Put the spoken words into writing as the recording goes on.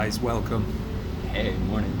Guys, welcome. Hey,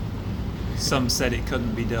 morning. Some said it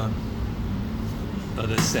couldn't be done.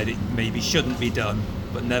 Others said it maybe shouldn't be done.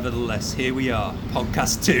 But nevertheless, here we are.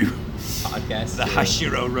 Podcast 2. Podcast. The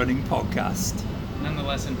Xero running podcast.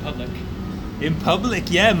 Nonetheless, in public. In public,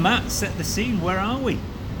 yeah. Matt, set the scene. Where are we?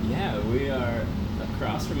 Yeah, we are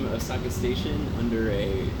across from Osaka Station under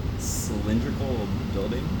a cylindrical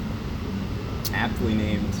building, aptly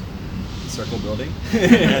named Circle Building.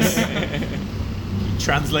 Yes. You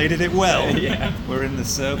translated it well. Yeah. We're in the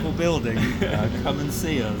Circle Building. Come and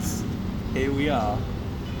see us. Here we are.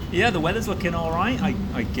 Yeah, the weather's looking all right,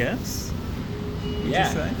 I guess. Would you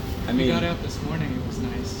say? I mean, We got out this morning. It was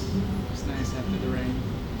nice. It was nice after the rain.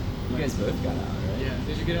 you guys both got out, right? Yeah.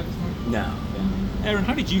 Did you get out this morning? No. Aaron,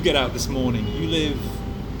 how did you get out this morning? You live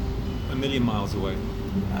a million miles away.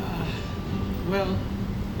 Well,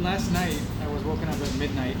 last night I was woken up at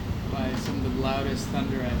midnight by some of the loudest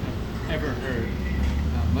thunder I have ever heard.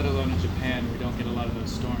 Let alone in Japan, we don't get a lot of those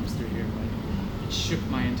storms through here, but it shook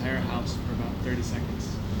my entire house for about 30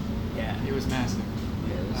 seconds. Yeah. It was massive.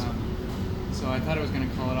 Yeah, it was- So I thought I was going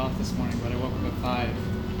to call it off this morning, but I woke up at 5.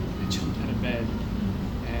 I jumped out of bed,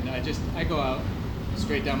 and I go out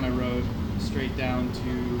straight down my road, straight down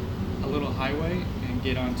to a little highway, and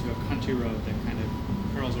get onto a country road that kind of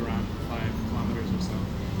curls around for 5 kilometers or so.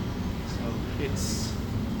 So it's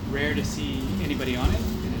rare to see anybody on it,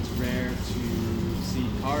 and it's rare to see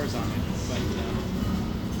cars on it, but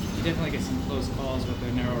you definitely get some close calls with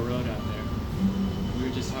the narrow road out there. We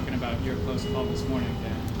were just talking about your close call this morning,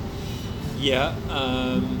 Dan. Yeah,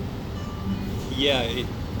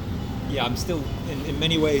 I'm still, in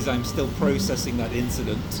many ways, I'm still processing that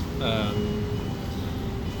incident.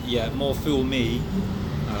 More fool me.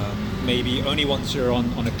 Maybe only once you're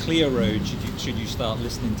on a clear road should you start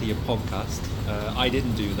listening to your podcast. I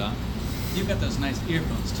didn't do that. You've got those nice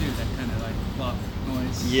earphones too that kind of like block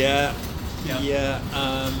noise. Yeah.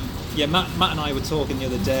 Matt and I were talking the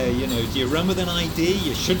other day, do you run with an ID?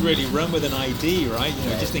 You should really run with an ID, right?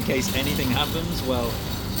 Right. Just in case anything happens. Well,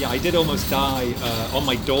 yeah, I did almost die on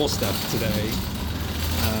my doorstep today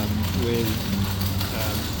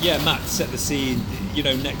Matt set the scene,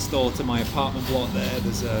 next door to my apartment block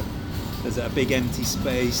there's a big empty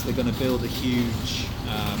space. They're going to build a huge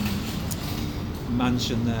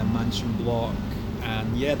mansion block,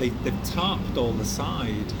 and they've tarped all the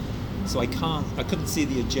side. So I couldn't see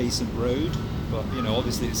the adjacent road, but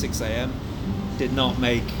obviously at 6 a.m. did not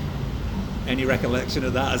make any recollection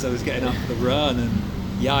of that as I was getting up the run, and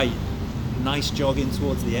nice jogging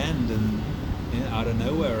towards the end, and out of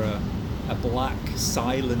nowhere a black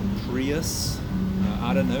silent Prius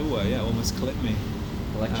out of nowhere, almost clipped me.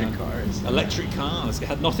 Electric cars. It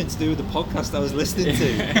had nothing to do with the podcast I was listening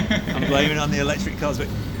to. I'm blaming it on the electric cars, but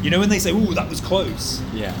when they say, "Ooh, that was close,"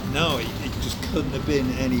 no, it just couldn't have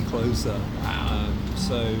been any closer. Wow.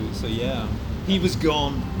 So yeah, he was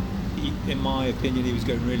gone. In my opinion, he was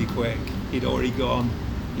going really quick. He'd already gone.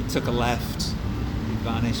 He took a left. He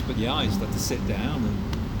vanished. But I just had to sit down and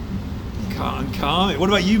calm it. What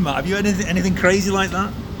about you, Matt? Have you had anything crazy like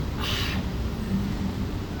that?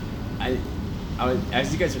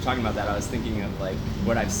 As you guys were talking about that, I was thinking of like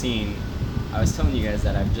what I've seen. I was telling you guys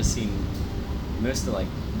that I've just seen most of like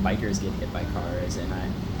bikers get hit by cars, and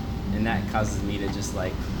that causes me to just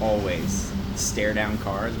like always stare down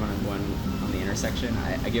cars when I'm going on the intersection.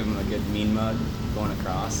 I give them a good mean mug going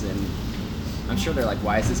across, and I'm sure they're like,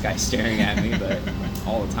 why is this guy staring at me? But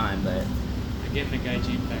all the time. But I get the guy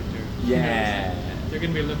gene factor. yeah, They're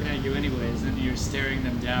going to be looking at you anyways, and you're staring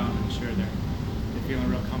them down. I'm sure they're feeling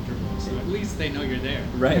real comfortable. So at least they know you're there.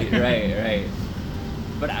 right.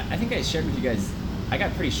 But I think I shared with you guys, I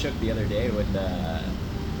got pretty shook the other day with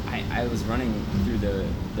I was running through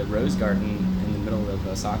the rose garden in the middle of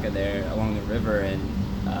Osaka there along the river, and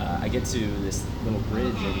I get to this little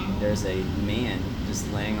bridge, and there's a man just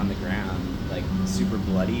laying on the ground, like super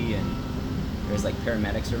bloody, and there's like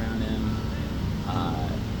paramedics around him.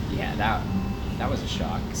 That was a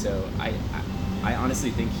shock. So I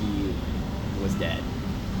honestly think he was dead.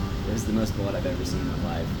 It was the most blood I've ever seen in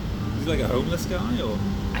my life. Was he like a homeless guy, or?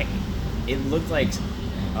 It looked like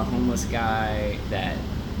a homeless guy that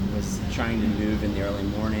was trying to move in the early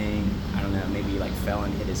morning. I don't know, maybe like fell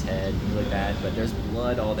and hit his head, really bad. But there's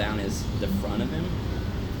blood all down the front of him,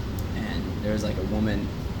 and there was like a woman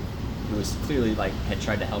who was clearly like had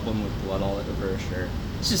tried to help him with blood all over her shirt.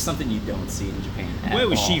 It's just something you don't see in Japan at Where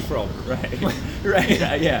was all. she from?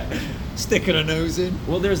 Right, yeah. Sticking her nose in.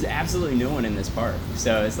 Well, there's absolutely no one in this park,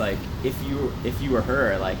 so it's like if you were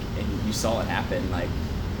her, like, and you saw it happen, like,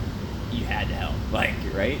 you had to help, like,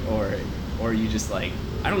 right? Or you just like,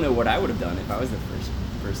 I don't know what I would have done if I was the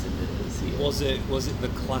person to see it. Was it the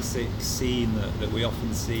classic scene that we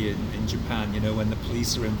often see in Japan, when the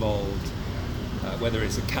police are involved, whether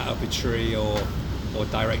it's a cat up a tree or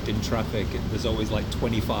directing traffic, there's always like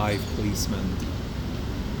 25 policemen.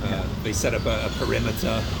 They set up a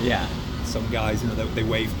perimeter. Yeah. Some guys, they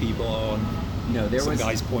wave people on. No, there some was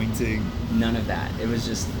guys pointing. None of that. It was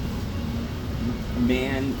just a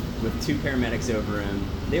man with 2 paramedics over him.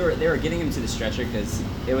 They were getting him to the stretcher because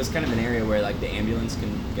it was kind of an area where like the ambulance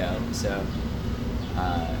couldn't go. So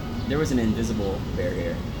there was an invisible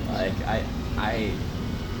barrier. Like I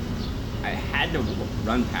had to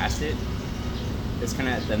run past it. It's kind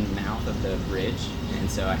of at the mouth of the bridge, and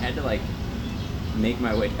so I had to like make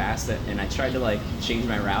my way past it, and I tried to like change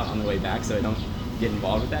my route on the way back so I don't get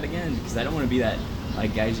involved with that again, because I don't want to be that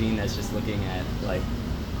like gaijin that's just looking at like,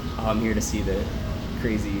 oh, I'm here to see the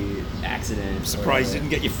crazy accident. I'm surprised you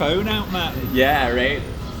didn't get your phone out, Matt. Yeah, right.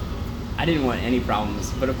 I didn't want any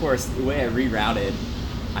problems, but of course the way I rerouted,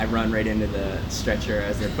 I run right into the stretcher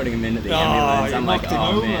as they're putting him into the ambulance. I'm like,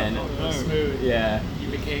 oh man, no. Smooth. Yeah.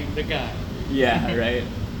 You became the guy. Yeah, right.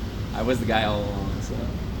 I was the guy all along. So.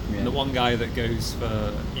 Yeah. And the one guy that goes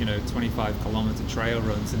for 25 kilometer trail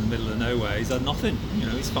runs in the middle of nowhere, he's had nothing.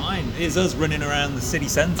 He's fine. Here's us running around the city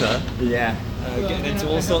centre. Yeah. Getting into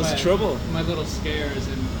all sorts of trouble. My little scares,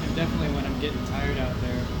 and definitely when I'm getting tired out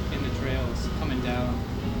there in the trails, coming down,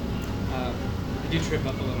 I do trip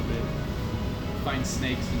up a little bit, find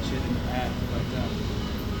snakes and shit in the path, but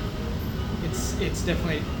it's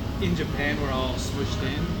definitely, in Japan we're all smushed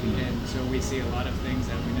in, and so we see a lot of things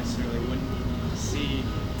that we necessarily wouldn't see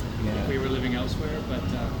if we were living elsewhere. But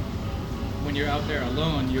when you're out there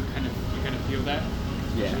alone, you kind of feel that,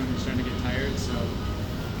 especially when you're starting to get tired. So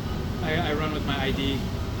I run with my ID,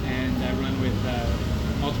 and I run with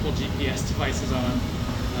multiple GPS devices on,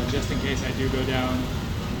 just in case I do go down.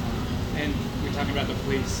 And you're talking about the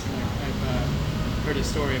police. I've heard a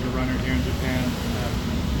story of a runner here in Japan.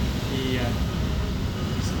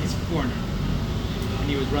 He's a foreigner, and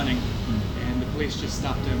he was running, and the police just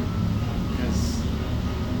stopped him because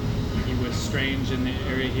he was strange in the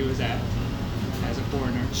area he was at as a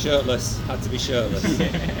foreigner. Shirtless. Had to be shirtless.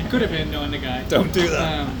 Could have been knowing the guy. Don't do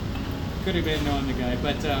that. Could have been knowing the guy,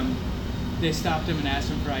 but they stopped him and asked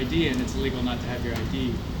him for ID, and it's illegal not to have your ID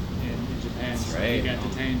in Japan. That's so right. he got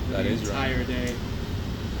detained for That the is entire right. day.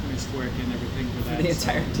 Missed work and everything for that. For the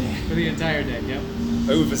entire day. For the entire day, yep.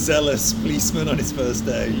 Overzealous policeman on his first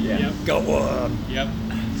day. Yeah. Yep. Got one. Yep.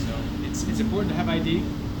 So it's important to have ID.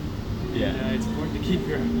 Yeah. And, it's important to keep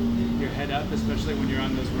your head up, especially when you're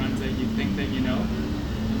on those runs that you think that you know,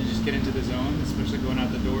 and you just get into the zone, especially going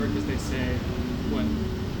out the door, because they say,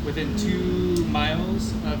 within 2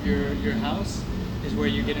 miles of your house is where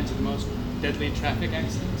you get into the most deadly traffic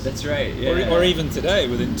accidents. That's right. Yeah. Or even today,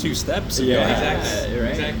 within 2 steps. of Yeah. going. Exactly. Right.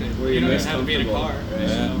 Exactly. Where You you're don't most even have to be in a car. comfortable, right?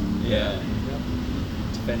 So, Yeah. yep.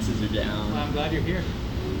 Defenses are down. Well, I'm glad you're here.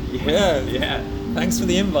 Yeah. Yeah. Thanks for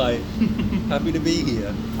the invite. Happy to be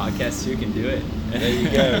here. Podcast 2 can do it. There you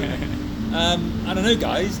go. I don't know,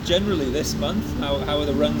 guys. Generally, this month, how are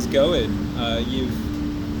the runs going? I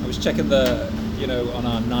was checking on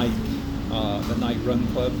our Nike, the Nike Run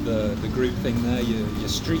Club, the group thing there. Your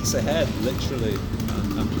streets ahead, literally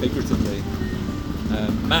and figuratively.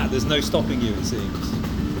 Matt, there's no stopping you, it seems.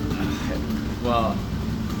 Well,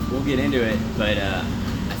 we'll get into it, but I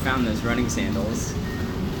found those running sandals.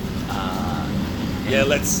 Yeah,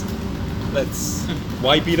 let's.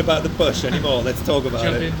 Why beat about the bush anymore? Let's talk about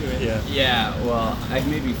Jump it. into it. Yeah. Yeah, well, I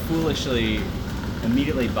maybe foolishly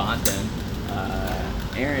immediately bought them.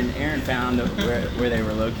 Aaron found where they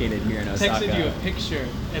were located here in Osaka. Texted you a picture,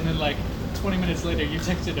 and then like 20 minutes later, you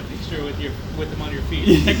texted a picture with them on your feet.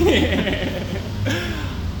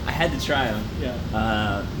 I had to try them.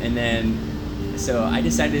 Yeah. And then, so I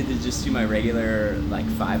decided to just do my regular like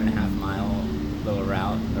 5.5 mile little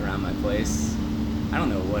route around my place. I don't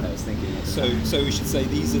know what I was thinking at the time. So we should say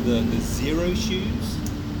these are the Xero shoes.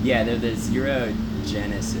 Yeah, they're the Xero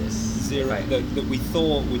Genesis. Xero that we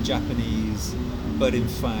thought were Japanese, but in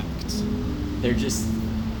fact They're just,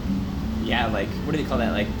 like, what do they call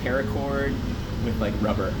that? Like paracord with like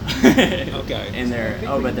rubber. Okay. And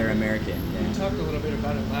but they're American. We Yeah. talked a little bit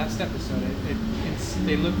about it last episode.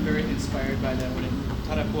 They look very inspired by the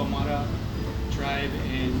Tarahuamara tribe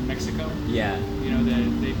in Mexico. Yeah.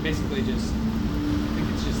 They basically just, I think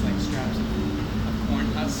it's just like straps of corn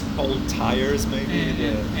husks old tires maybe.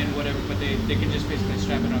 and whatever, but they can just basically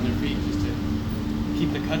strap it on their feet just to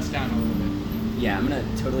keep the cuts down a little bit. Yeah, I'm gonna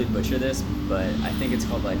totally butcher this, but I think it's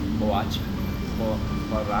called like huaraches.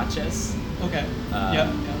 Okay.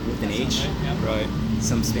 With an That H. sounds right. Right.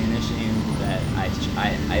 Some Spanish name that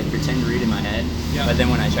I pretend to read in my head, Yeah. but then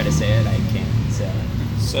when I try to say it, I can't.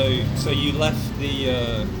 So you left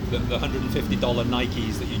the $150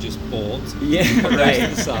 Nikes that you just bought. Yeah, put those right.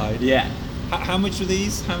 to the side. Yeah. How much are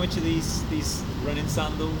these? How much are these running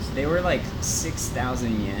sandals? They were like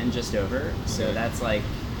 6,000 yen, just over. So Okay. that's like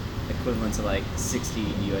equivalent to like 60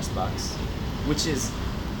 US bucks, which is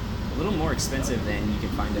a little more expensive than you can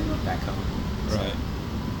find them back home. So- Right.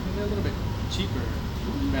 They're a little bit cheaper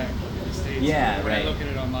back in the States. Yeah, when right. I look at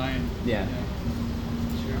it online. Yeah.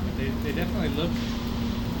 Sure, but they definitely look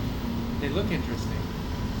interesting.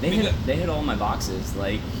 They I mean, they hit all my boxes.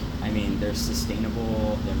 Like, I mean, they're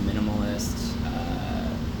sustainable, they're minimalist.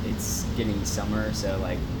 It's getting summer, so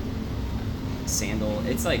like sandal.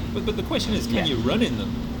 It's like But the question is, can Yeah. you run in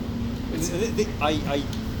them? I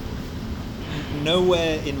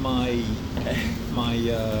nowhere in my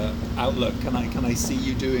outlook can I see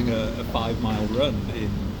you doing a 5 mile run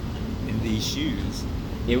in these shoes,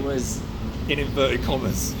 it was. in inverted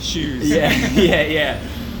commas shoes. Yeah.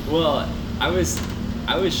 Well, I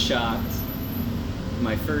was shocked.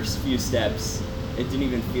 My first few steps, it didn't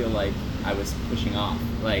even feel like I was pushing off.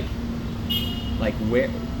 Like where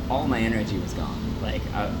all my energy was gone. Like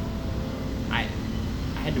I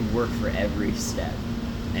had to work for every step,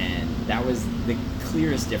 and that was the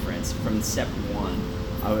clearest difference from step one.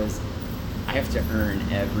 I have to earn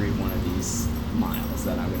every one of these miles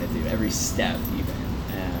that I'm gonna do, every step even.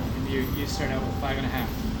 And you start out with 5.5.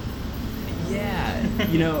 Yeah,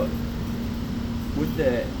 you know, with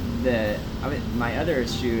my other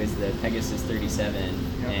shoe is the Pegasus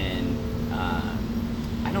 37, Yep. and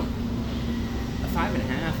a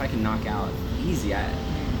 5.5 I can knock out easy.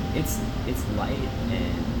 It's light,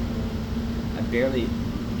 and I barely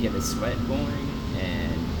get a sweat going,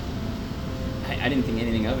 and I didn't think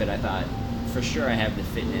anything of it. I thought for sure I have the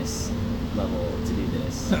fitness level to do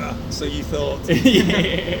this. So you thought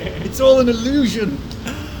Yeah. it's all an illusion.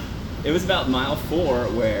 It was about mile 4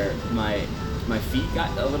 where my feet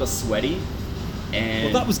got a little sweaty, and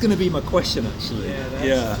Well, that was going to be my question actually. Yeah,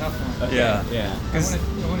 that's a tough one. Okay, Yeah. yeah.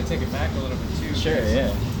 I want to take it back a little bit too. Sure, because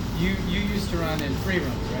yeah. You used to run in free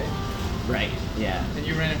runs, right? Right, yeah. And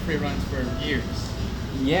you ran in free runs for years.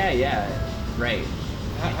 Yeah, right.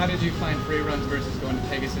 How did you find free runs versus going to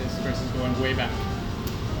Pegasus versus going way back?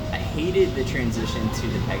 I hated the transition to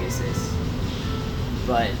the Pegasus,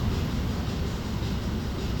 but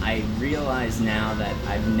I realize now that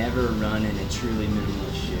I've never run in a truly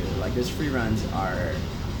minimalist shoe. Like, those free runs are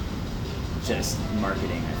just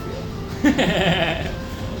marketing, I feel.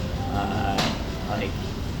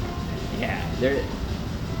 Yeah,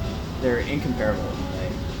 they're incomparable.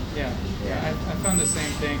 Like, Yeah. Yeah. I found the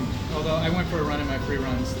same thing. Although I went for a run in my free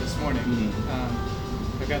runs this morning.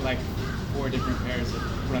 Mhm. I've got like 4 different pairs of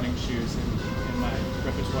running shoes in my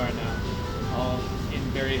repertoire now, all in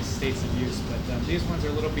various states of use. But these ones are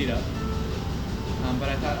a little beat up. But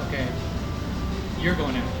I thought, okay, you're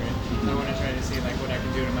going after it. Mhm. I want to try to see like what I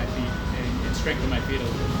can do to my feet and strengthen my feet a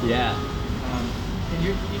little bit. yeah,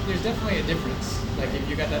 And there's definitely a difference. Like if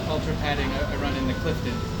you got that ultra padding, I run in the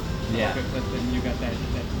Clifton. Yeah. Ultra Clifton, you got that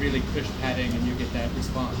really cush padding and you get that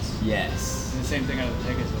response. yes, And the same thing out of the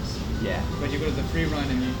Pegasus. yeah, But you go to the free run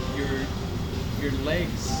and your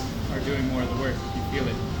legs are doing more of the work. You feel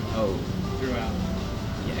it oh, throughout.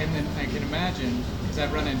 yeah. And then I can imagine, because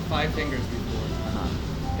I've run in 5 fingers before, Uh-huh.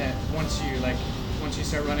 that once you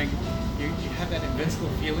start running, you have that invincible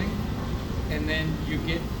feeling, and then you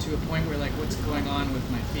get to a point where like, what's going on with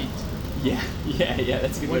my feet? Yeah,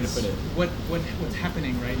 that's a good way to put it. What's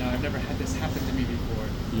happening right now? I've never had this happen to me before.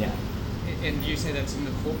 Yeah. And you say that's in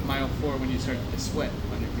the mile 4 when you start to sweat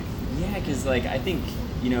on your feet. Yeah, because like I think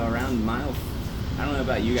around mile, I don't know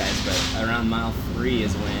about you guys, but around mile 3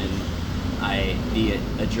 is when the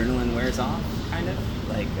adrenaline wears off, kind of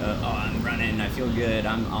like oh, I'm running, I feel good,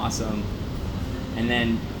 I'm awesome, and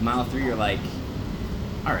then mile 3 you're like,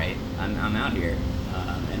 all right, I'm out here,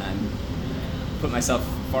 and I'm put myself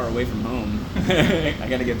far away from home. I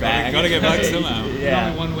gotta get back. Gotta get back somehow. Yeah.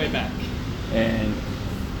 Only one way back. And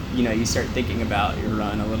you start thinking about your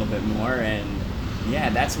run a little bit more, and yeah,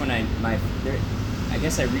 that's when I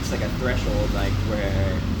guess I reached like a threshold, like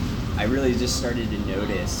where I really just started to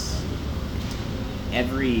notice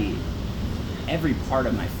every part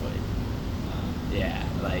of my foot. Yeah,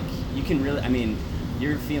 like you can really, I mean,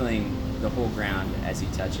 you're feeling the whole ground as you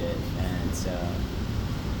touch it, and so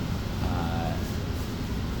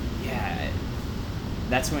yeah,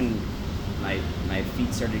 that's when my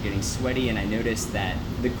feet started getting sweaty, and I noticed that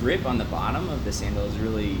the grip on the bottom of the sandal is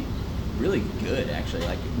really, really good, actually.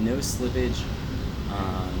 Like no slippage.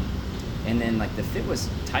 and then like the fit was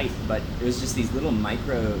tight, but it was just these little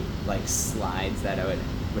micro like slides that would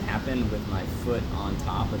happen with my foot on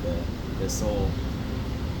top of the sole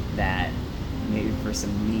that made for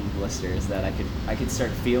some neat blisters that I could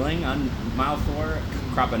start feeling on mile 4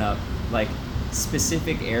 cropping up, like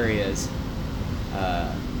specific areas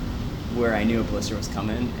where I knew a blister was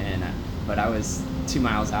coming, but I was 2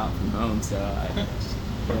 miles out from home, so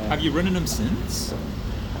Have you run in them since?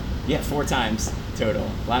 Yeah, 4 times total.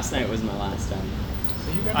 Last night was my last time.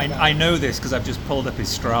 So you got I know this because I've just pulled up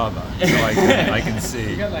his Strava, so I can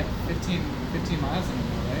see. You got like 15 miles in it,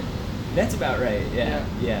 though, right? That's about right. Yeah.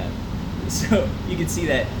 So you can see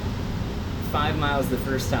that 5 miles the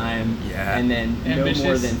first time, and then Ambitious. no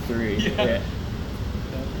more than 3. Yeah.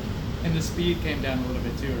 And the speed came down a little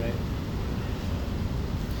bit too, right?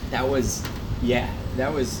 That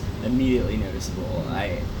was immediately noticeable.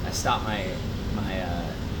 I stopped my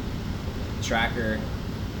tracker,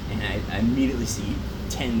 and I immediately see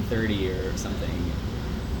 10:30 or something.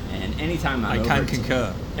 And anytime I can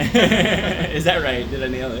concur. Is that right? Did I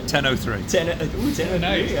nail it? 10:03. 10:03.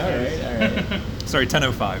 Nice. All right. Sorry,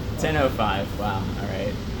 10:05. 10:05. Wow. All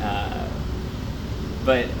right.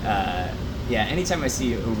 Yeah. Anytime I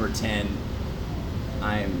see over 10,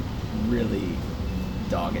 I'm really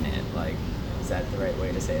dogging it. Like, is that the right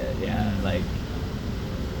way to say it? Yeah. Like,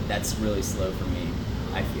 that's really slow for me,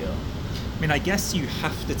 I feel. I mean, I guess you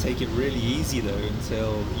have to take it really easy though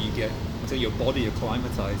until your body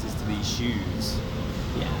acclimatizes to these shoes.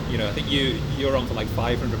 Yeah. You know, I think you're on for like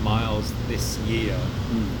 500 miles this year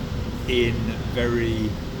in very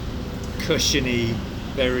cushiony,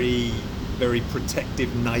 very very protective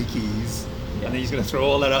Nikes, and then he's going to throw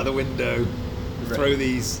all that out the window, throw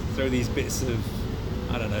these bits of,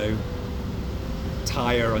 I don't know,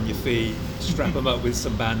 tire on your feet, strap them up with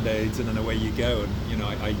some band-aids, and then away you go. And you know,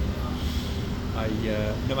 I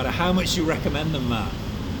no matter how much you recommend them, Matt, I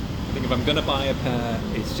think if I'm going to buy a pair,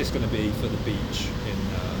 it's just going to be for the beach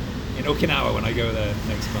in Okinawa when I go there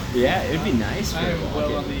next month. Yeah, it'd be nice. I'm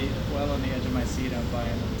well on the edge of my seat on buying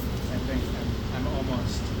them. I think I'm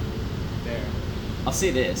almost there. I'll say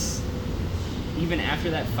this. Even after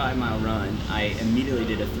that 5-mile run, I immediately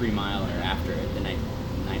did a 3-miler after it, the night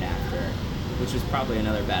after, which was probably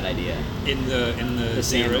another bad idea. In the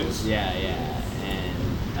sandals. zeros? Yeah.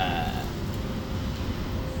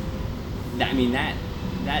 And I mean that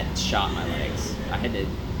shot my legs. I had to.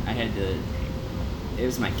 It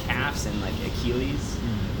was my calves and like Achilles,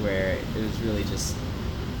 where it was really just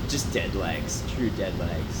dead legs, true dead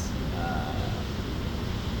legs.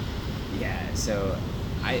 So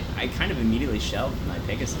I kind of immediately shelved my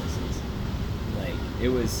Pegasus. Like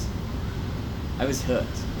I was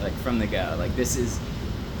hooked, like from the go. Like this is.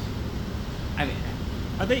 I mean,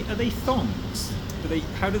 are they thongs?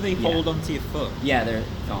 How do they hold onto your foot? Yeah, they're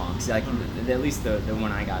thongs. Like at least the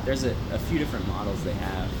one I got. There's a few different models they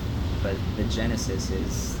have, but the Genesis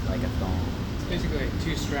is like a thong. It's basically like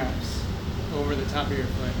 2 straps over the top of your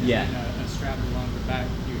foot, and then a strap along the back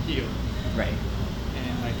of your heel. Right.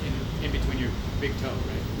 And like in between your big toe,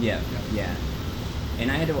 right? Yeah.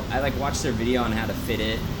 And I like watched their video on how to fit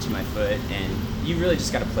it to my foot, and you really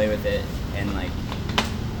just got to play with it and like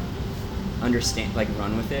understand, like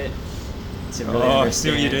run with it to really understand. I see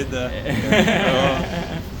what you did there.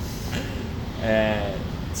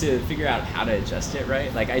 To figure out how to adjust it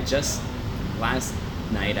right. Like last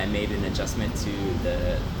night I made an adjustment to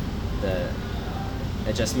the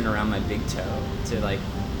adjustment around my big toe to like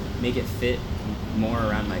make it fit more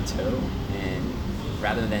around my toe, and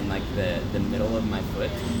rather than like the middle of my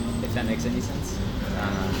foot, if that makes any sense.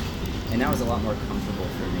 And that was a lot more comfortable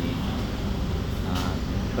for me.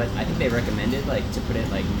 But I think they recommended like to put it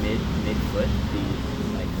like mid foot,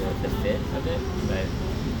 the fit of it. But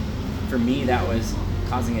for me, that was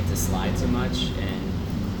causing it to slide so much and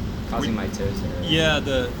causing my toes to hurt. Yeah,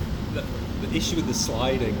 the issue with the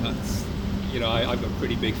sliding, that's, you know, I've got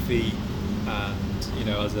pretty big feet, and you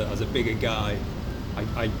know, as a bigger guy,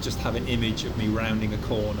 I just have an image of me rounding a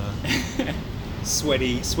corner,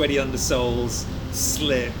 sweaty undersoles,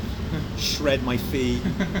 slip, shred my feet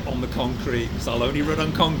on the concrete, because I'll only run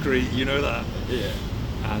on concrete, you know that. Yeah.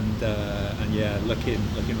 And yeah, looking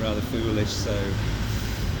rather foolish. So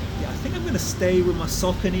yeah, I think I'm going to stay with my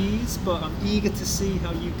Sauconys, but I'm eager to see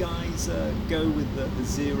how you guys go with the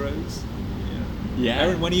zeros. Yeah.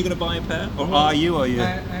 Aaron, when are you going to buy a pair? Or are you?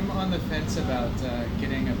 I'm on the fence about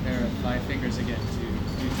getting a pair of 5 fingers again to do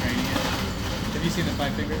training in. Have you seen the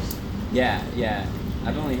 5 fingers? Yeah.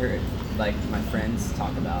 I've only heard like my friends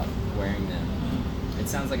talk about wearing them. It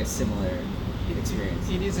sounds like a similar experience.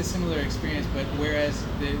 It is a similar experience, but whereas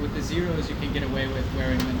with the zeros you can get away with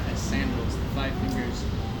wearing them as sandals, the 5 fingers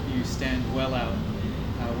you stand well out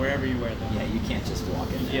wherever you wear them. Yeah, you can't just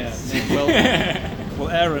walk in there. Yeah. Well,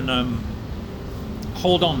 Aaron,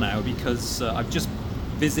 hold on now, because I've just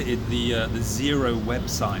visited the Xero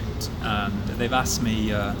website, and they've asked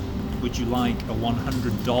me, would you like a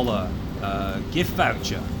 $100 gift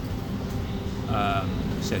voucher? I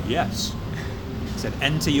said yes. I said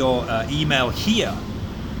enter your email here,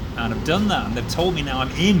 and I've done that, and they've told me now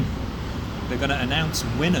I'm in. They're going to announce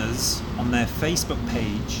winners on their Facebook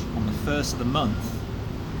page on the 1st of the month.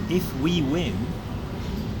 If we win,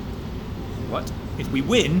 If we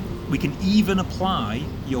win, we can even apply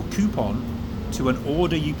your coupon to an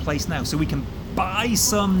order you place now. So we can buy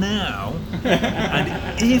some now,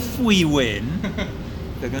 and if we win,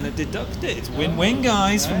 they're going to deduct it. It's win-win,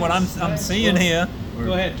 guys, from what I'm seeing here.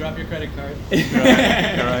 Go ahead, drop your credit card.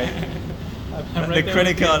 Right. I'm right The there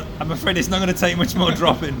credit with you. card, I'm afraid it's not going to take much more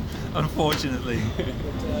dropping, unfortunately.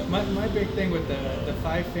 But, my big thing with the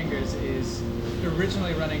 5 fingers is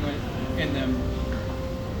originally running in them,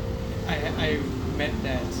 I met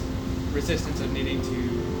that resistance of needing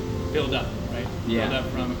to build up, right? Yeah. Build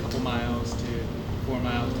up from a couple miles to 4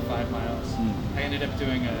 miles to 5 miles. I ended up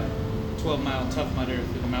doing a 12-mile Tough Mudder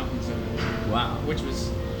through the mountains of it. Wow. Which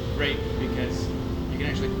was great because you can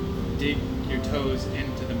actually dig your toes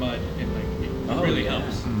into the mud and it really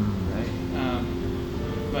helps. Right.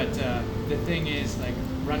 But the thing is, like,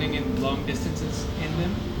 running in long distances in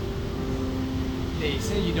them, they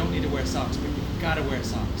say you don't need to wear socks, but you've got to wear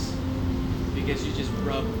socks because you just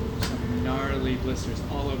rub some gnarly blisters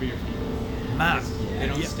all over your feet. Matt, They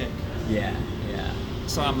don't stick. Yeah.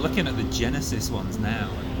 so I'm looking at the Genesis ones now.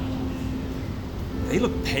 They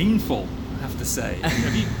look painful, I have to say.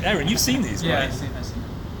 Aaron, you've seen these, Yeah, right? I've seen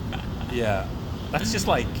Yeah. That's just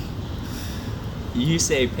like You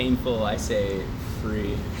say painful, I say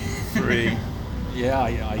free. free. Yeah,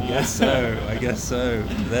 I guess so.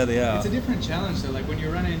 There they are. It's a different challenge though. Like when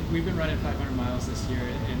you're running, we've been running 500 miles this year,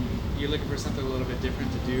 and you're looking for something a little bit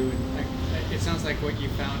different to do. And it sounds like what you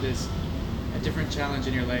found is a different challenge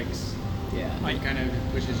in your legs. Yeah. It kind of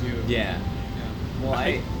pushes you. Yeah.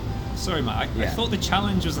 Well, Sorry, Matt. I Yeah. thought the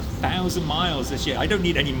challenge was 1,000 miles this year. I don't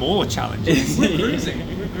need any more challenges. We're cruising.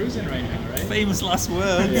 We're cruising right now, right? Famous last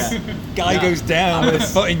words. Yeah. Guy No, goes down with a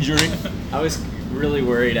foot injury. I was really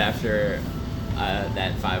worried after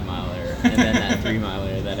that 5 miler and then that 3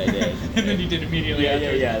 miler that I did. And then you did immediately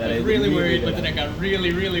after. Yeah. I was really worried, but then I got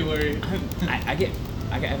really, really worried.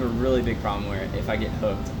 I have a really big problem where if I get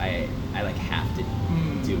hooked, I like have to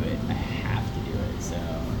do it. I have to do it. So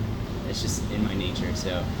it's just in my nature.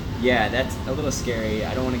 So yeah, that's a little scary.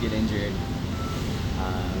 I don't want to get injured.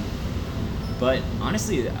 But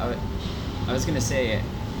honestly, I was gonna say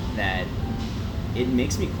that it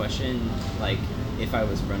makes me question like if I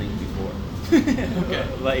was running before. Okay.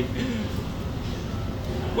 Like.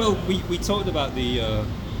 Well, we talked about the,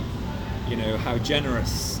 how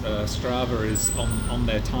generous Strava is on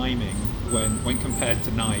their timing when compared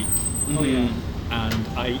to Nike. Oh yeah. And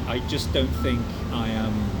I just don't think I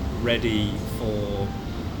am ready for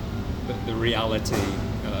the reality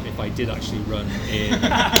if I did actually run in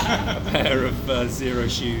a pair of Xero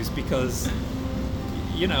shoes, because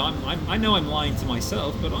I know I'm lying to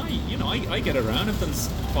myself, but I get around. I've done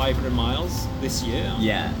 500 miles this year.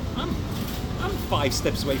 Yeah. I'm 5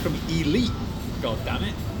 steps away from elite. God damn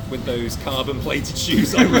it! With those carbon-plated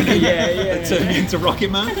shoes I run in, that turn me into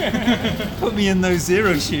Rocket Man. Put me in those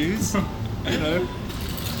Xero shoes.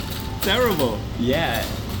 Terrible. Yeah,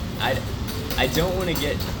 I don't want to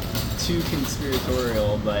get too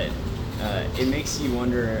conspiratorial, but it makes you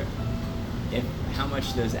wonder how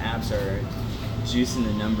much those apps are juicing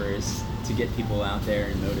the numbers to get people out there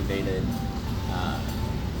and motivated.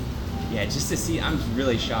 Yeah, just to see, I'm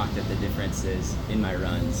really shocked at the differences in my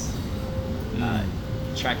runs,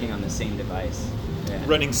 tracking on the same device. Yeah.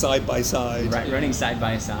 Running side by side. Right, running side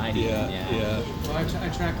by side. Yeah. Well, I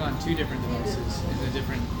track on 2 different devices in the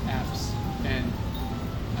different apps, and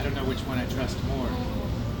I don't know which one I trust more.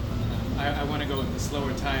 I want to go with the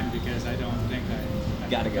slower time because I don't think I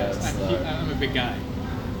Gotta go slow. I'm a big guy,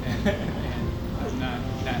 and I'm not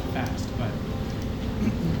that fast. But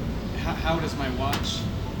how does my watch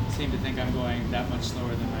seem to think I'm going that much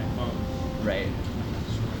slower than my phone? Right. I'm not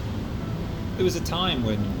sure. There was a time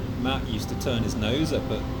when Matt used to turn his nose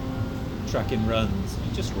up at tracking runs.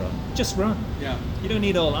 You just run. Yeah. You don't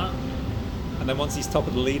need all that. And then once he's top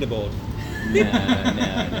of the leaderboard,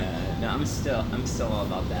 No, I'm still all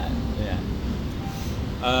about that. Yeah.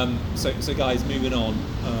 So guys, moving on.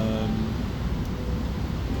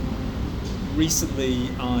 Recently,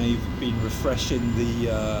 I've been refreshing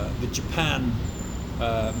the Japan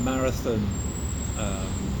marathon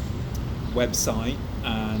website,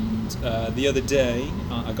 and the other day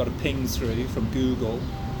I got a ping through from Google,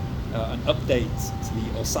 an update to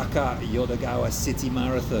the Osaka Yodogawa City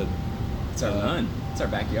Marathon. It's our run. It's our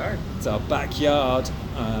backyard. It's our backyard.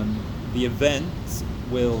 The event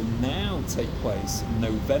will now take place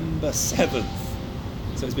November 7th.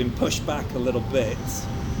 So it's been pushed back a little bit,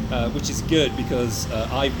 which is good because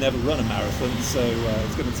I've never run a marathon, so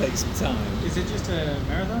it's going to take some time. Is it just a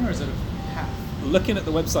marathon or is it a half? Looking at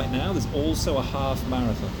the website now, there's also a half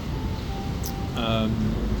marathon.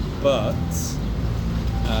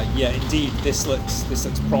 Yeah, indeed, this looks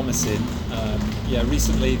promising. Yeah,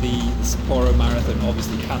 recently the Sapporo Marathon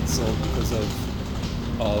obviously cancelled because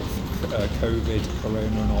of COVID,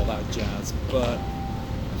 Corona, and all that jazz. But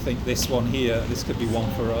I think this one here, this could be one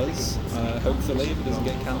for us. Hopefully, if it doesn't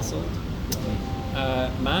get cancelled.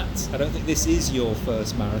 Matt, I don't think this is your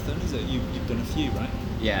first marathon, is it? You've done a few, right?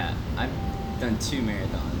 Yeah, I've done 2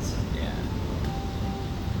 marathons. Yeah.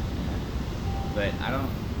 But I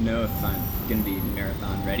don't know if I'm gonna be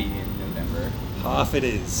marathon ready in November. Half it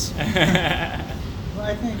is. Well,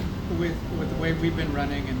 I think with the way we've been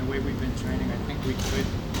running and the way we've been training, I think we could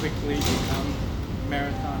quickly become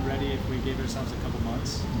marathon ready if we gave ourselves a couple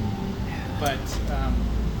months. But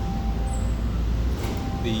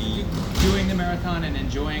doing the marathon and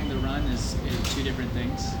enjoying the run is 2 different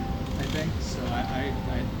things, I think. So I'd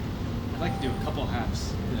like to do a couple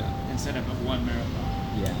halves instead of one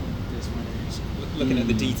marathon. Yeah. This winter. Looking at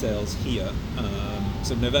the details here,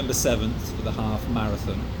 so November 7th for the half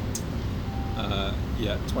marathon.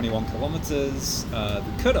 21 kilometers. The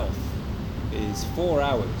cutoff is 4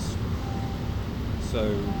 hours.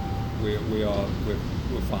 So we're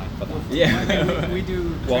fine for that. Yeah. we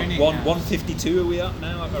do training 152 are we up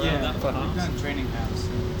now around that for we've halves? done training halves, so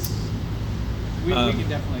we can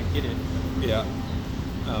definitely get it. Yeah.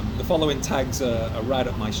 The following tags are right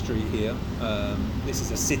up my street here. This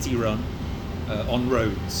is a city run on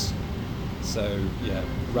roads, so yeah,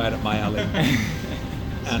 right up my alley.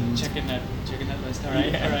 And checking that list. All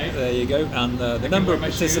right, all right. there you go. And the number of wear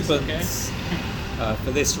my shoes, participants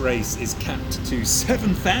for this race is capped to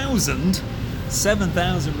 7,000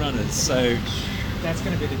 runners. So That's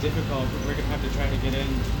going to be the difficult. We're going to have to try to get in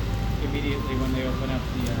immediately when they open up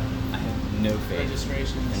the I have no faith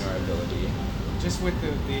registrations. in our ability. Just with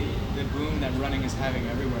the boom that running is having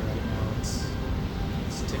everywhere right now, it's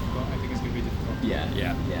difficult. I think it's going to be difficult. Yeah.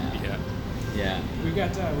 We've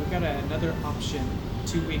got another option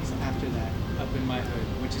 2 weeks after that up in my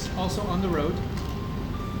hood, which is also on the road,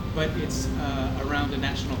 but it's around a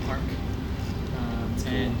national park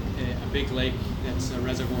and a big lake that's a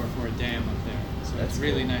reservoir for a dam up there. So That's it's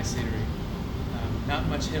really cool. nice scenery. Not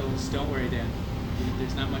much hills, don't worry, Dan.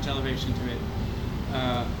 There's not much elevation to it.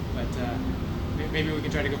 But maybe we can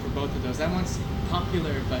try to go for both of those. That one's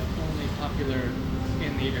popular, but only popular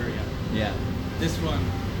in the area. Yeah. This one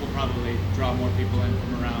will probably draw more people in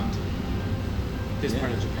from around this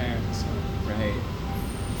part of Japan. So. Right.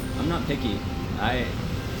 I'm not picky.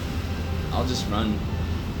 I'll just run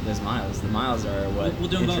those miles. The miles are what We'll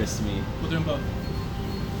do them interests both. me. We'll do them both.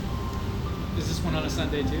 Is this one on a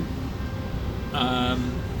Sunday too?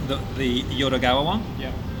 the Yodogawa one.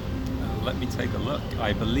 Yeah. Let me take a look.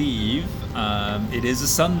 I believe it is a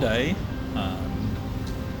Sunday,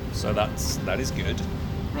 so that is good.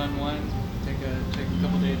 Run one, take a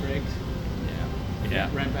couple day break. Yeah.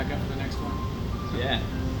 Right back up for the next one. Yeah.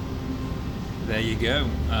 There you go.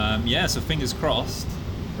 So fingers crossed.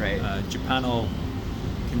 Right. Japan will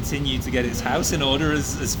continue to get its house in order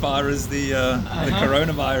as far as the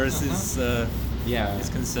coronavirus is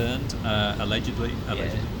concerned, allegedly.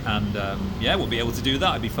 And we'll be able to do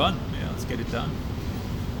that. It'd be fun. Yeah, let's get it done.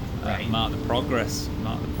 Right. Mark the progress.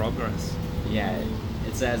 Yeah.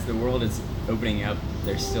 It's as the world is opening up,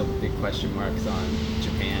 there's still big question marks on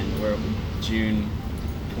Japan. We're June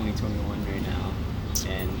 2021 right now,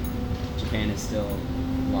 and Japan is still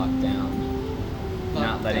locked down,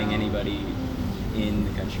 not letting anybody in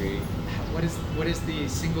the country. What is the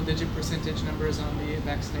single digit percentage numbers on the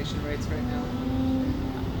vaccination rates right now?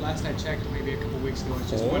 Last I checked, maybe a couple weeks ago, it's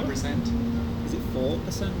just 1%. Is it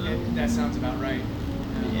 4% now? That sounds about right.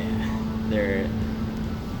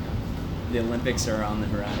 The Olympics are on the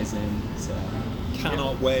horizon, so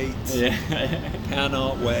Cannot wait. yeah.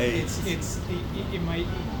 Cannot wait. It might.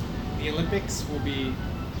 The Olympics will be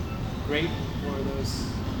great for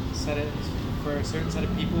a certain set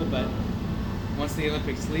of people, but once the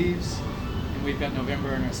Olympics leaves, and we've got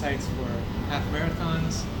November in our sights for half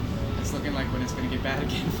marathons, it's looking like when it's going to get bad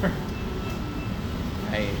again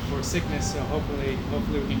for sickness. So hopefully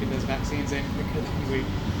we can get those vaccines in quicker than we.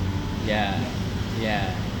 Yeah.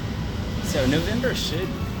 So November should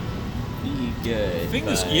be good.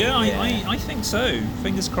 Fingers, but, I think so.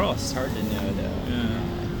 Fingers It's crossed. hard to know though.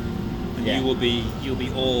 Yeah. And Yeah. you'll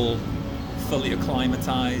be all fully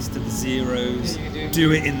acclimatized to the zeros. Yeah, you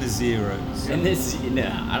do it in the zeros. And this,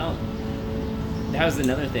 I don't. That was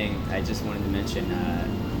another thing I just wanted to mention.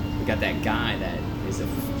 We got that guy that is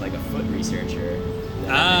like a foot researcher.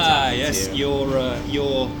 that I've been talking Yes, to.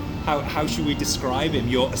 your how should we describe him?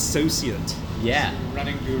 Your associate. Yeah,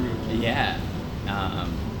 Running guru. yeah.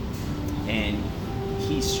 And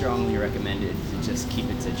he strongly recommended to just keep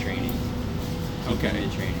it to training. Keep Okay. it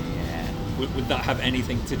to training. Yeah. Would that have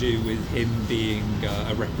anything to do with him being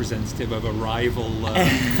a representative of a rival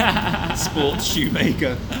sports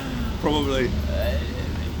shoemaker? Probably.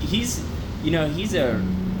 He's a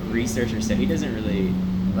researcher, so he doesn't really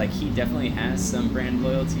he definitely has some brand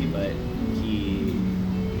loyalty, but he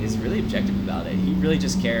is really objective about it. He really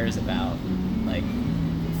just cares about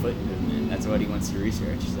foot movement. That's what he wants to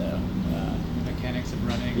research. So Mechanics of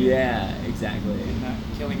running. yeah, exactly. And not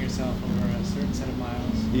killing yourself over a certain set of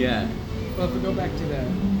miles. Yeah. Well, if we go back to the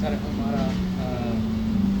Tarahumara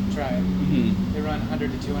tribe, Mhm. they run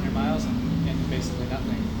 100 to 200 miles and basically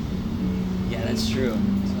nothing. Yeah, that's true.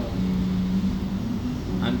 So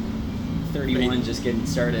I'm 31, just getting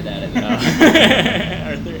started at it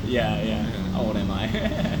though. Yeah. How old am I?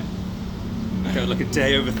 Go like a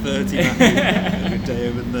day over 30, Matthew. Like a day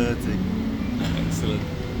over 30. Excellent.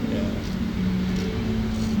 Yeah.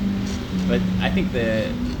 But I think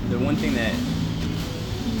the one thing that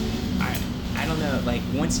I don't know,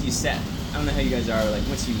 once you set, I don't know how you guys are,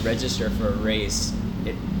 once you register for a race,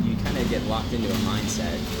 you kind of get locked into a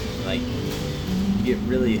mindset. You get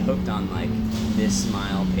really hooked on this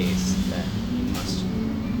mile pace that you must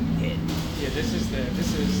hit. yeah, this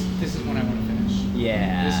is when I want to finish.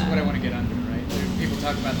 Yeah. This is what I want to get under, right? People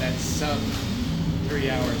talk about that sub 3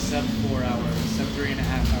 hour, sub 4 hour, sub 3.5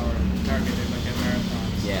 hour target at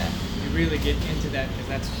marathons. Yeah. You really get into that because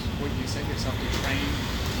that's what you set yourself to train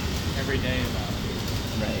every day about.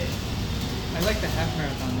 Right. I like the half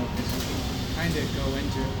marathon though because you can kind of go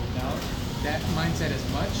into it without that mindset as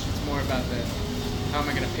much. It's more about how am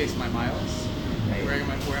I going to pace my miles? Right. Where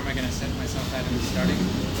am I going to set myself at in the starting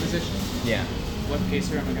position? Yeah. What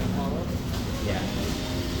pacer am I going to follow? Yeah.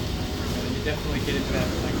 You definitely get into that.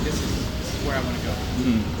 This is where I want to go.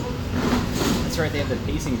 That's right. They have the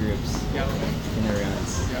pacing groups Yeah. in their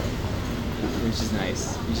runs, Yeah. which is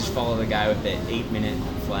nice. You just follow the guy with the 8-minute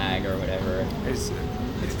flag or whatever.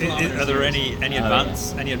 Are there any any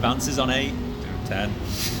advances on 8, 10,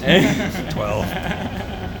 12?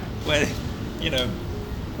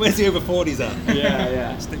 Where's the over 40s at?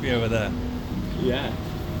 Yeah. Stick me over there. Yeah.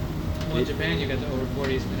 Well, in Japan, you got the over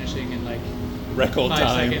 40s finishing in Record 5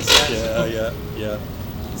 times. seconds. Yeah.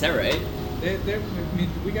 Is that right?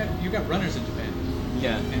 You got runners in Japan,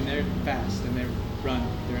 Yeah. and they're fast and they run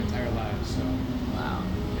their entire lives. So Wow.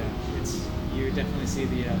 yeah, you definitely see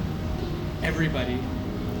everybody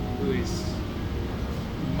who is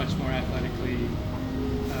much more athletically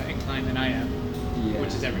inclined than I am, Yeah.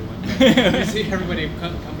 which is everyone. But you see everybody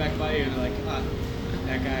come back by you and they're like,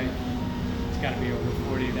 that guy has got to be over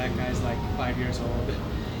 40. That guy's 5 years old.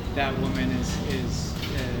 That woman is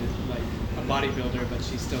a bodybuilder, but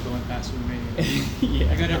she's still going faster than me.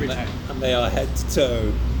 Yeah. I got every type. And they are head to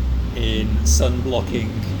toe in sun blocking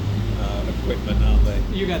equipment, aren't they?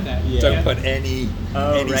 You got that. Yeah. Don't put any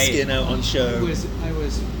right. skin out on show. I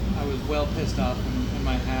was well pissed off in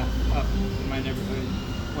my half up in my neighborhood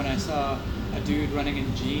when I saw a dude running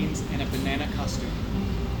in jeans and a banana costume,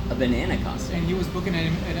 A banana costume. and he was booking at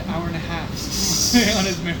an hour and a half on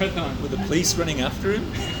his marathon. Were the police running after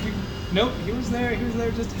him? Nope, he was there. He was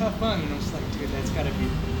there just to have fun, and I was like, dude, that's got to be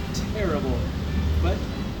terrible. But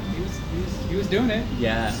he was doing it.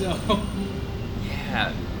 Yeah. So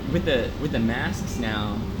Yeah. With the masks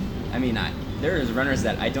now, I mean, there's runners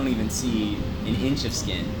that I don't even see an inch of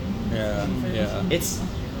skin. Yeah. It's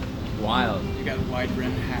wild. you got wide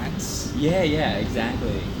brim hats. Yeah,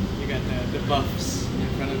 exactly. You got the buffs in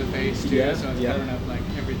front of the face too, Yeah, so it's yeah. covering up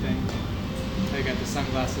everything. They got the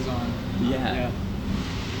sunglasses on. Yeah.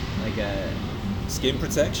 Like Skin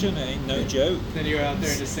protection ain't no joke. Then you're out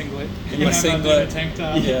there in a singlet. In You're my not out there in singlet. a tank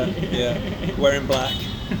top. Yeah. Wearing black,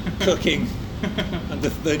 cooking under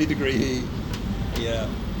 30 degree heat. Yeah.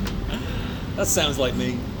 That sounds like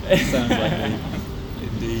me.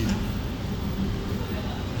 Indeed.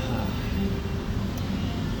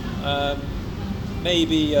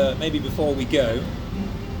 Maybe before we go,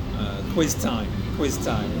 quiz time. Quiz.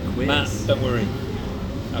 Matt, don't worry.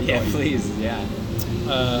 I've got you. Please. Yeah.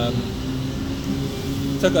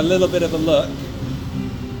 Took a little bit of a look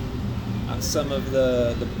at some of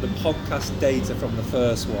the podcast data from the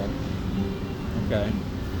first one, Okay.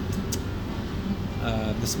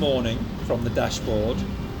 This morning from the dashboard,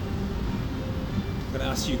 I'm going to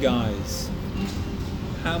ask you guys,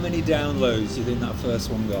 how many downloads do you think that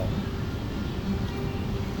first one got?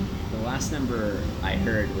 The last number I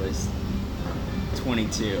heard was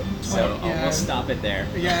 22. So yeah. we'll stop it there.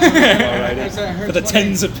 Yeah. All right. For the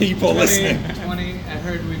tens of people 20, listening. 20. I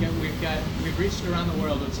heard we've reached around the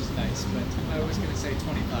world, which is nice. But I was going to say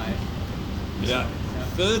 25. Yeah.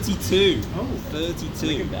 32. Oh, 32.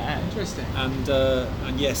 Look at that. Interesting.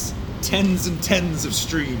 And yes, tens and tens of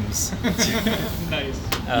streams. Nice.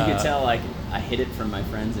 You can tell like I hid it from my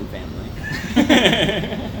friends and family.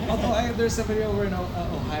 Although there's somebody over in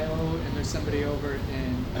Ohio, and there's somebody over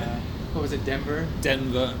in what was it, Denver?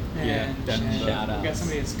 Denver. Yeah, Denver. And Shout we got outs.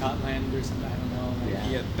 somebody in Scotland or something. I don't know. Like, Yeah.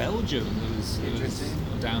 Yeah, Belgium. There was Interesting.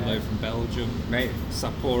 a download from Belgium. Right.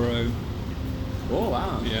 Sapporo. Oh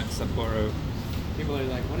wow. Yeah, Sapporo. People are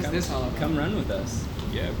like, what is this all about? Come run with us.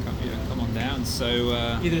 Yeah, come on down. So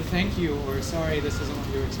Either thank you or sorry, this isn't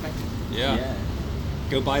what you were expecting. yeah,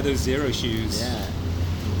 go buy those Xero shoes. Yeah.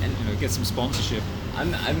 And Get some sponsorship.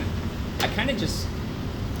 I kind of just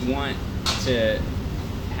want to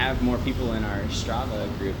have more people in our Strava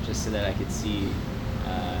group just so that I could see,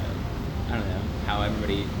 I don't know, how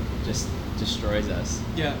everybody just destroys us.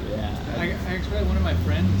 Yeah. Yeah. I actually, one of my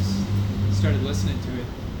friends started listening to it.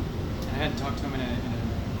 I hadn't talked to him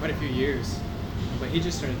in quite a few years, but he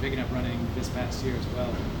just started picking up running this past year as well.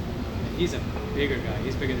 And he's a bigger guy.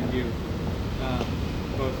 He's bigger than you,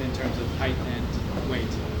 both in terms of height and weight.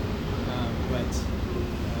 But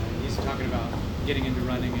he's talking about getting into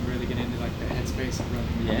running and really getting into like the headspace of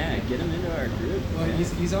running. Yeah, get him into our group. Well, Yeah.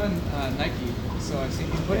 he's on Nike, so I've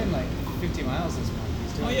seen he's put in like 50 miles this month.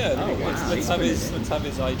 He's doing Oh yeah, Oh, wow. let's have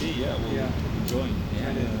his ID. Yeah, we'll Yeah. join.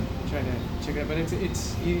 Yeah. Try to check it out, but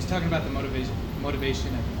it's he's talking about the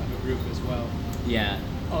motivation of a group as well. Yeah.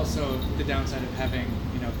 Also, the downside of having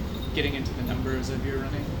getting into the numbers of your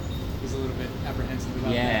running. He's a little bit apprehensive about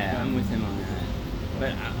that. Yeah, but I'm with him on that.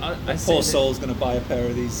 But I That say poor that- soul's going to buy a pair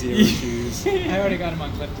of these Xero shoes. I already got him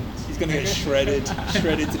on Clifton's. He's going to get shredded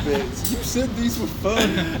to bits. You said these were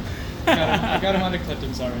fun. I got him onto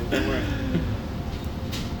Clifton's already. Don't worry.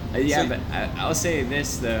 Yeah, So- but I'll say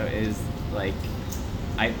this though is like,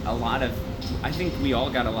 I think we all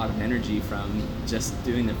got a lot of energy from just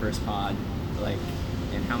doing the first pod, like,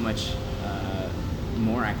 and how much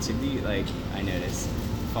more activity like I noticed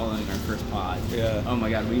following our first pod. Yeah. Oh my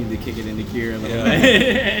God, we need to kick it into gear a little Yeah.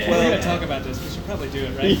 bit. We're gonna talk about this. We should probably do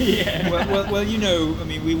it, right? Yeah. Well, I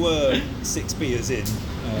mean, we were 6 beers in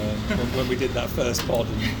when we did that first pod,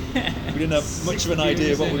 and we didn't have much of an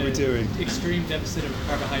idea what we were doing. Extreme deficit of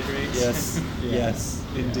carbohydrates. Yes, Yeah. yes,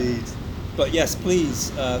 indeed. But yes,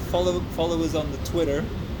 please follow us on the Twitter,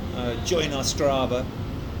 join our Strava,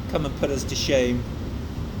 come and put us to shame.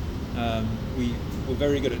 We're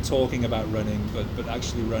very good at talking about running, but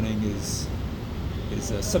actually running is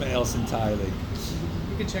something else entirely.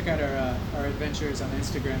 You can check out our adventures on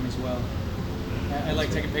Instagram as well. I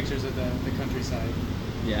like taking pictures of the countryside.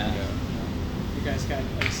 Yeah. You guys got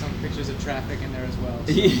some pictures of traffic in there as well.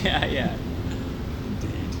 So. Yeah.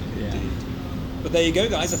 Indeed, Yeah. indeed. But there you go,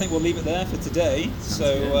 guys. I think we'll leave it there for today.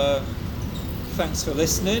 So thanks for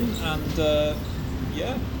listening, and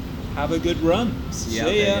yeah, have a good run. See you out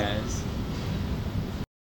there, guys.